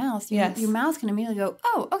alkalinity in your mouth. Your mouth can immediately go,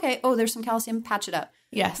 oh, okay, there's some calcium, patch it up.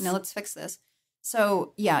 Yes. Now let's fix this.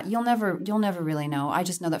 So yeah, you'll never really know. I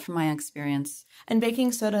just know that from my experience. And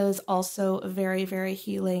baking soda is also very, very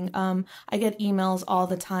healing. I get emails all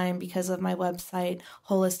the time because of my website,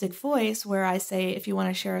 Holistic Voice, where I say, if you want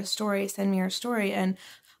to share a story, send me your story. And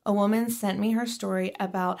a woman sent me her story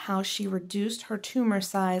about how she reduced her tumor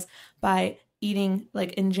size by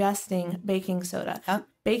ingesting baking soda. Yep.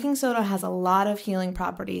 Baking soda has a lot of healing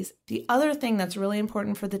properties. The other thing that's really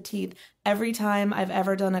important for the teeth, every time I've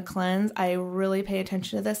ever done a cleanse, I really pay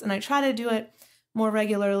attention to this, and I try to do it more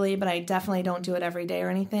regularly, but I definitely don't do it every day or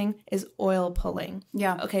anything, is oil pulling.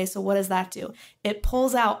 Yeah. Okay, so what does that do? It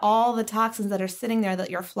pulls out all the toxins that are sitting there that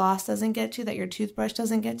your floss doesn't get to, that your toothbrush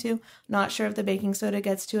doesn't get to. Not sure if the baking soda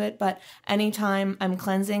gets to it, but anytime I'm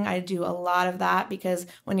cleansing, I do a lot of that, because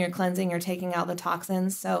when you're cleansing, you're taking out the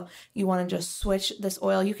toxins. So you want to just switch this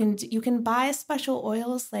oil. You can buy special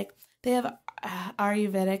oils, like they have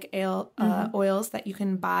Ayurvedic oils that you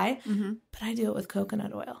can buy, but I do it with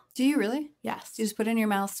coconut oil. Do you really? Yes. You just put it in your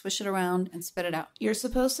mouth, swish it around, and spit it out. You're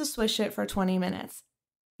supposed to swish it for 20 minutes.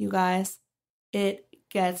 You guys, it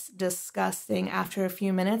gets disgusting after a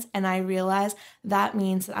few minutes, and I realize that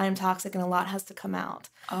means that I'm toxic and a lot has to come out.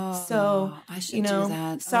 Oh, so I should do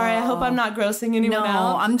that. Sorry, I hope I'm not grossing anyone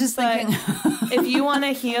out. No, I'm just thinking. If you want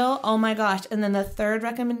to heal, oh my gosh. And then the third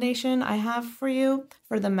recommendation I have for you,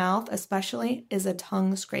 for the mouth especially, is a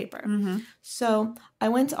tongue scraper. So I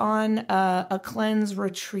went on a cleanse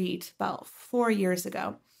retreat about 4 years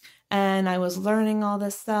ago. And I was learning all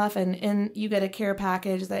this stuff, and you get a care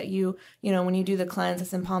package that you know, when you do the cleanse,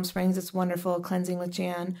 it's in Palm Springs. It's wonderful, Cleansing with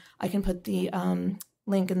Jan. I can put the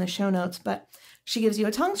link in the show notes, but she gives you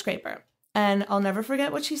a tongue scraper. And I'll never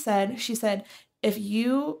forget what she said. She said, if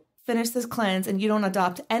you finish this cleanse and you don't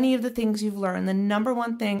adopt any of the things you've learned, the number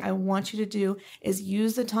one thing I want you to do is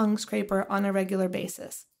use the tongue scraper on a regular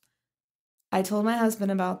basis. I told my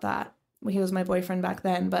husband about that. He was my boyfriend back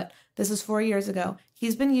then, but this is 4 years ago.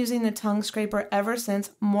 He's been using the tongue scraper ever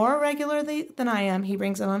since, more regularly than I am. He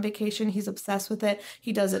brings it on vacation. He's obsessed with it.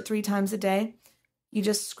 He does it 3 times a day. You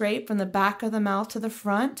just scrape from the back of the mouth to the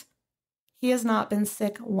front. He has not been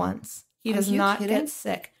sick once. He does not get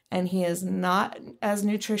sick, and he is not as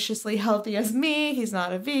nutritiously healthy as me. He's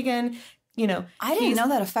not a vegan. You know, I didn't know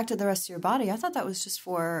that affected the rest of your body. I thought that was just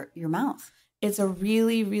for your mouth. It's a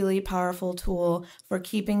really, really powerful tool for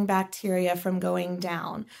keeping bacteria from going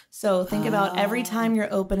down. So think about every time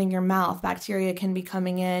you're opening your mouth, bacteria can be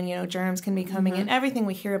coming in, you know, germs can be coming in, everything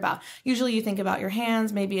we hear about. Usually you think about your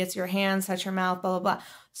hands, maybe it's your hands touch your mouth, blah, blah, blah.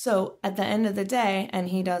 So at the end of the day, and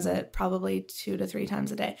he does it probably 2 to 3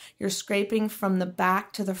 times a day, you're scraping from the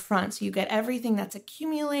back to the front. So you get everything that's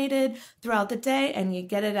accumulated throughout the day and you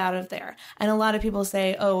get it out of there. And a lot of people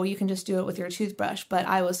say, oh, well, you can just do it with your toothbrush. But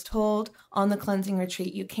I was told on the cleansing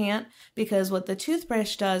retreat, you can't, because what the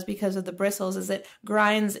toothbrush does, because of the bristles, is it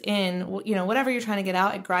grinds in, you know, whatever you're trying to get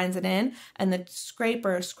out, it grinds it in, and the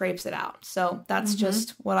scraper scrapes it out. So that's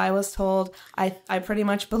just what I was told. I pretty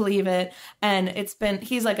much believe it. And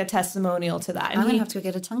he's like a testimonial to that. And I'm going to have to go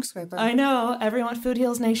get a tongue scraper. I know. Everyone, Food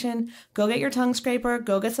Heals Nation, go get your tongue scraper,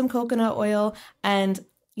 go get some coconut oil, and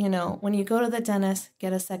you know, when you go to the dentist,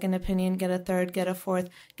 get a second opinion, get a third, get a fourth,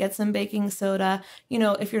 get some baking soda. You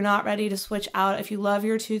know, if you're not ready to switch out, if you love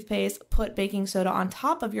your toothpaste, put baking soda on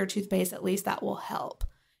top of your toothpaste. At least that will help,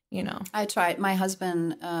 you know. I tried. My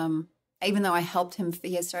husband, even though I helped him,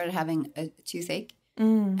 he had started having a toothache.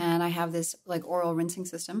 And I have this like oral rinsing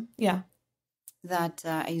system. Yeah. That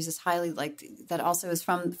I use this highly, like, that also is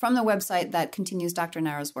from the website that continues Dr.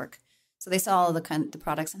 Nara's work. So they sell all the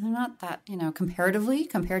products, and they're not that, you know, comparatively,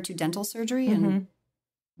 compared to dental surgery and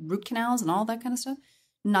root canals and all that kind of stuff,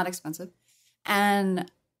 not expensive.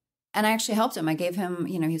 And I actually helped him. I gave him,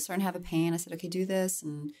 you know, he was starting to have a pain. I said, okay, do this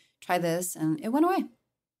and try this. And it went away.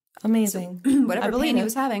 Amazing. So, whatever pain he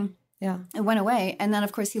was having. Yeah. It went away. And then,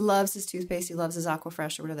 of course, he loves his toothpaste. He loves his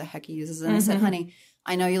Aquafresh or whatever the heck he uses. And I said, honey,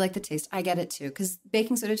 I know you like the taste. I get it too. Because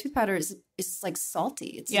baking soda tooth powder is like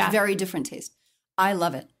salty. It's a very different taste. I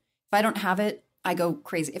love it. If I don't have it, I go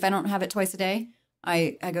crazy. If I don't have it twice a day,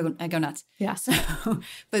 I go nuts. Yeah. So,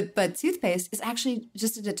 but toothpaste is actually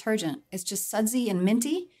just a detergent. It's just sudsy and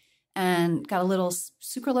minty, and got a little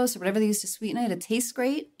sucralose or whatever they use to sweeten it. It tastes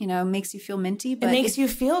great. You know, makes you feel minty. But it makes you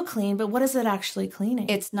feel clean. But what is it actually cleaning?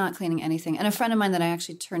 It's not cleaning anything. And a friend of mine that I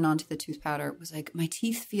actually turned on to the tooth powder was like, my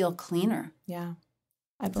teeth feel cleaner. Yeah.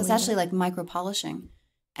 I believe it's actually like micro polishing.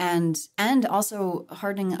 And also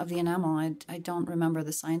hardening of the enamel. I don't remember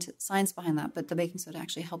the science behind that, but the baking soda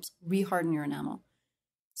actually helps reharden your enamel.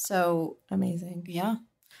 So amazing. Yeah.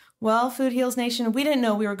 Well, Food Heals Nation, we didn't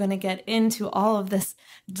know we were going to get into all of this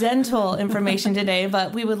dental information today,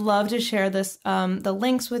 but we would love to share this, the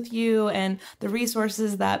links with you and the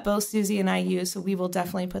resources that both Suzy and I use. So we will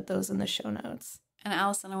definitely put those in the show notes. And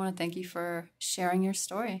Allison, I want to thank you for sharing your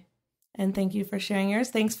story. And thank you for sharing yours.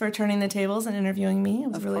 Thanks for turning the tables and interviewing me.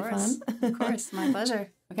 It was really fun. Of course. My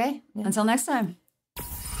pleasure. Okay. Yeah. Until next time.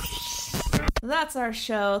 That's our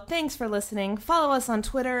show. Thanks for listening. Follow us on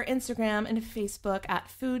Twitter, Instagram, and Facebook at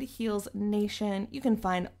Food Heals Nation. You can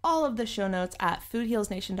find all of the show notes at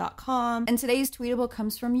foodhealsnation.com. And today's tweetable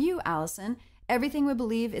comes from you, Allison. Everything we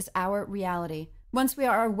believe is our reality. Once we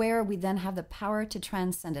are aware, we then have the power to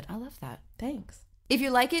transcend it. I love that. Thanks. If you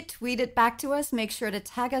like it, tweet it back to us. Make sure to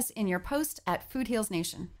tag us in your post at Food Heals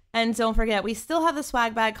Nation. And don't forget, we still have the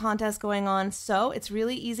swag bag contest going on, so it's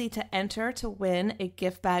really easy to enter to win a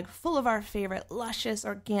gift bag full of our favorite luscious,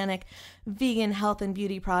 organic, vegan health and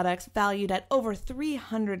beauty products valued at over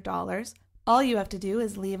 $300. All you have to do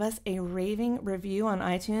is leave us a raving review on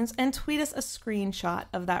iTunes and tweet us a screenshot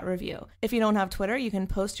of that review. If you don't have Twitter, you can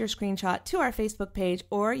post your screenshot to our Facebook page,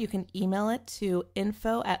 or you can email it to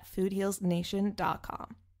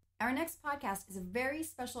info@foodhealsnation.com. Our next podcast is a very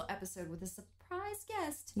special episode with a surprise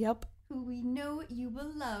guest. Yep. Who we know you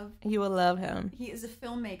will love. You will love him. He is a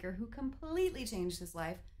filmmaker who completely changed his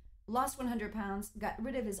life, lost 100 pounds, got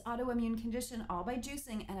rid of his autoimmune condition all by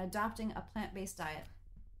juicing and adopting a plant-based diet.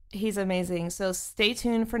 He's amazing. So stay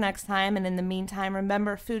tuned for next time. And in the meantime,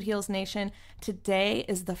 remember, Food Heals Nation, today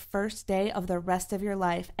is the first day of the rest of your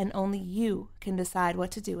life, and only you can decide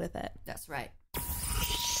what to do with it. That's right.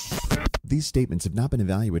 These statements have not been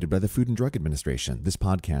evaluated by the Food and Drug Administration. This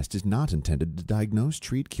podcast is not intended to diagnose,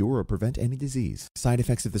 treat, cure, or prevent any disease. Side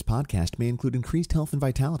effects of this podcast may include increased health and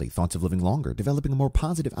vitality, thoughts of living longer, developing a more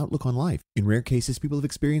positive outlook on life. In rare cases, people have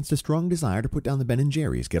experienced a strong desire to put down the Ben &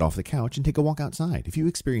 Jerry's, get off the couch, and take a walk outside. If you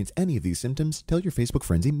experience any of these symptoms, tell your Facebook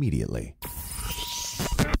friends immediately.